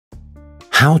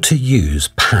How to use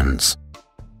pants.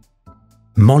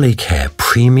 MoliCare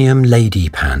Premium Lady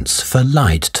Pants for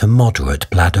light to moderate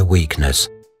bladder weakness.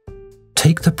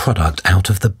 Take the product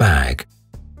out of the bag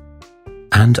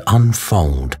and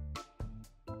unfold.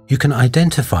 You can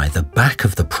identify the back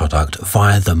of the product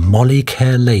via the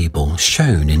MoliCare label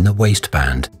shown in the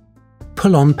waistband.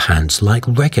 Pull on pants like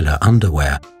regular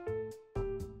underwear.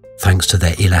 Thanks to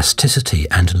their elasticity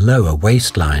and lower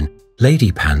waistline,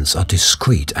 lady pants are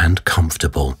discreet and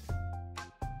comfortable.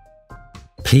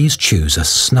 Please choose a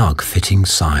snug fitting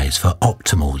size for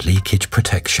optimal leakage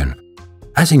protection.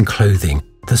 As in clothing,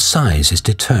 the size is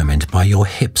determined by your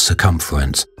hip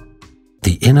circumference.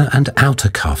 The inner and outer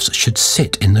cuffs should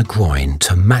sit in the groin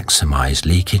to maximize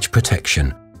leakage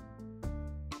protection.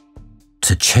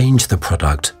 To change the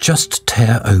product, just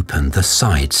tear open the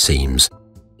side seams.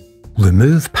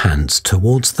 Remove pants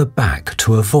towards the back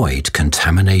to avoid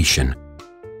contamination.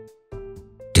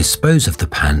 Dispose of the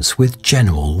pants with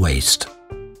general waste.